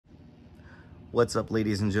What's up,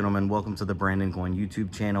 ladies and gentlemen? Welcome to the Brandon Coin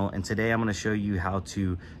YouTube channel, and today I'm going to show you how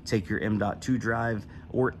to take your M.2 drive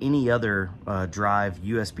or any other drive,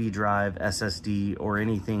 USB drive, SSD, or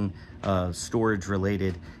anything storage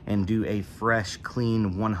related, and do a fresh,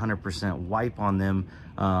 clean, 100% wipe on them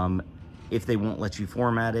if they won't let you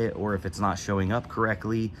format it or if it's not showing up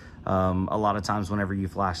correctly. A lot of times whenever you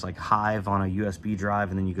flash like Hive on a USB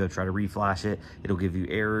drive and then you go try to reflash it, it'll give you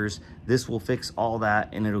errors. This will fix all that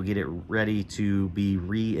and it'll get it ready to be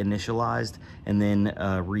reinitialized and then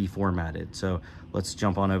reformatted. So let's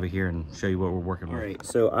jump on over here and show you what we're working with. All right,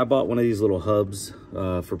 so I bought one of these little hubs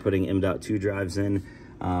for putting M.2 drives in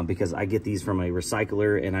because I get these from a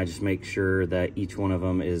recycler, and I just make sure that each one of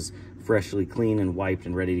them is freshly clean and wiped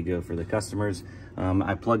and ready to go for the customers.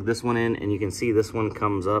 I plugged this one in, and you can see this one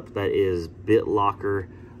comes up. That is BitLocker.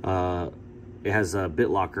 It has a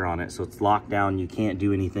BitLocker on it, so it's locked down. You can't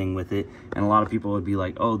do anything with it. And a lot of people would be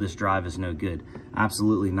like, oh, this drive is no good.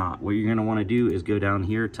 Absolutely not. What you're gonna wanna do is go down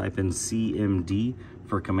here, type in CMD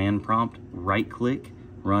for command prompt, right click,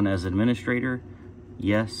 run as administrator,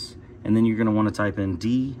 yes. And then you're gonna wanna type in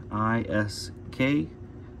DISKPART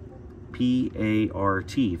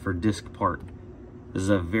for disk part. This is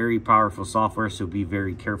a very powerful software, so be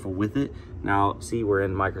very careful with it. Now, see, we're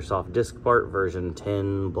in Microsoft Disk Part version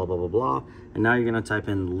 10, blah, blah, blah, blah. And now you're gonna type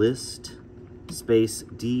in list space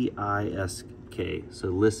DISK. So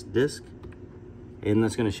list disk, and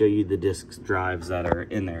that's gonna show you the disk drives that are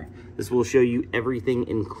in there. This will show you everything,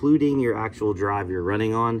 including your actual drive you're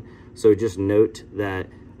running on. So just note that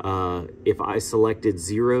if I selected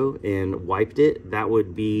 0 and wiped it, that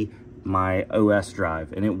would be my OS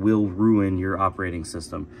drive, and it will ruin your operating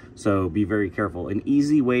system. So be very careful. An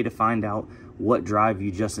easy way to find out what drive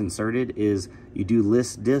you just inserted is you do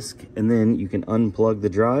list disk, and then you can unplug the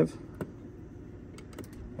drive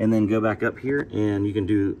and then go back up here and you can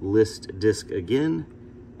do list disk again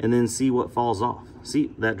and then see what falls off. See,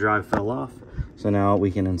 that drive fell off. So now we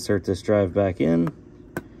can insert this drive back in,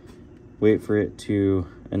 wait for it to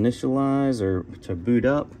initialize or to boot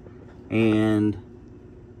up, and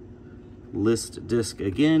list disk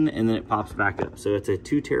again, and then it pops back up. So it's a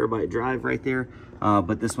 2 terabyte drive right there,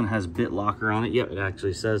 but this one has BitLocker on it. Yep, it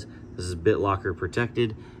actually says this is BitLocker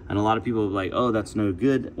protected, and a lot of people are like, oh, that's no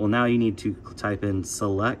good. Well, now you need to type in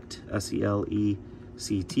select, SELECT,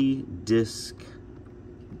 disk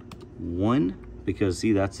 1, because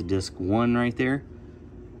see, that's a disk 1 right there.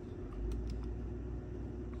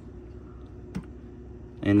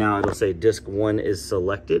 And now it'll say disk 1 is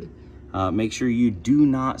selected. Make sure you do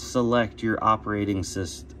not select your operating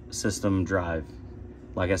system drive.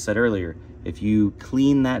 Like I said earlier, if you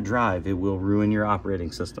clean that drive, it will ruin your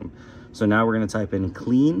operating system. So now we're gonna type in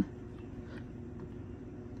clean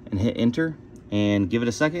and hit enter and give it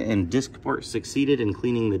a second, and disk part succeeded in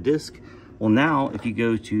cleaning the disk. Well, now if you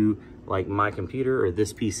go to like my computer or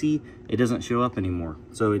this PC, it doesn't show up anymore.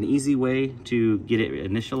 So an easy way to get it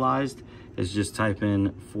initialized is just type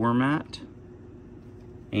in format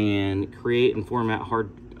and create and format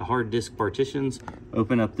hard disk partitions.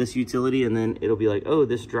 Open up this utility, and then it'll be like, oh,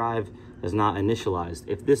 this drive is not initialized.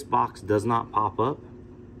 If this box does not pop up,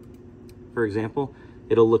 for example,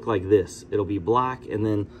 it'll look like this. It'll be black, and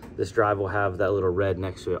then this drive will have that little red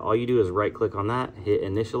next to it. All you do is right click on that, hit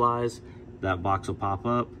initialize, that box will pop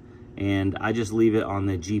up, and I just leave it on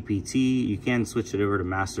the GPT. You can switch it over to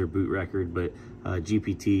master boot record, but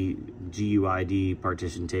GPT GUID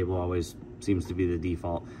partition table always seems to be the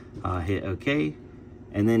default. Hit OK,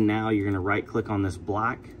 and then now you're going to right click on this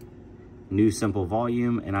black new simple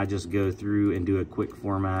volume, and I just go through and do a quick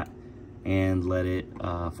format and let it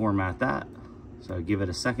format that. So give it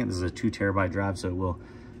a second. This is a 2 terabyte drive, so it will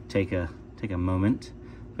take a moment,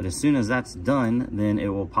 but as soon as that's done, then it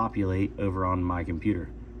will populate over on my computer.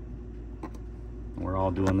 We're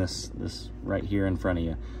all doing this right here in front of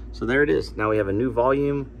you. So there it is. Now we have a new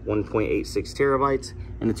volume, 1.86 terabytes,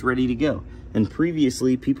 and it's ready to go. And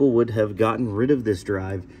previously, people would have gotten rid of this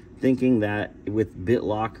drive thinking that with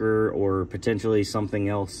BitLocker or potentially something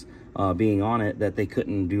else being on it, that they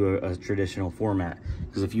couldn't do a traditional format.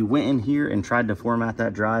 Because if you went in here and tried to format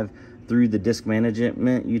that drive through the disk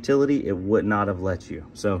management utility, it would not have let you.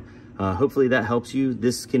 So hopefully that helps you.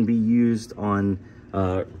 This can be used on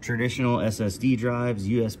traditional SSD drives,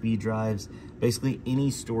 USB drives, basically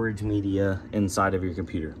any storage media inside of your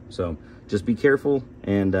computer. So just be careful,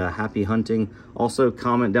 and happy hunting. Also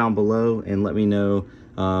comment down below and let me know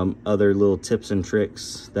other little tips and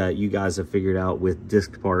tricks that you guys have figured out with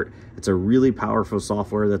disk part. It's a really powerful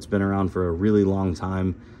software that's been around for a really long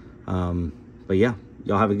time. But yeah,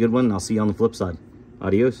 y'all have a good one. I'll see you on the flip side.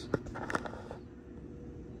 Adios.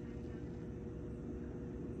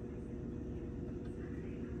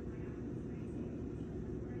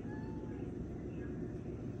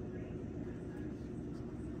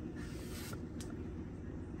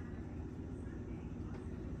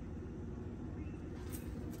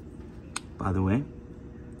 by the way.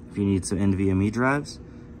 If you need some NVMe drives,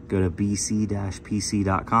 go to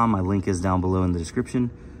bc-pc.com. My link is down below in the description.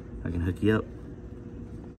 I can hook you up.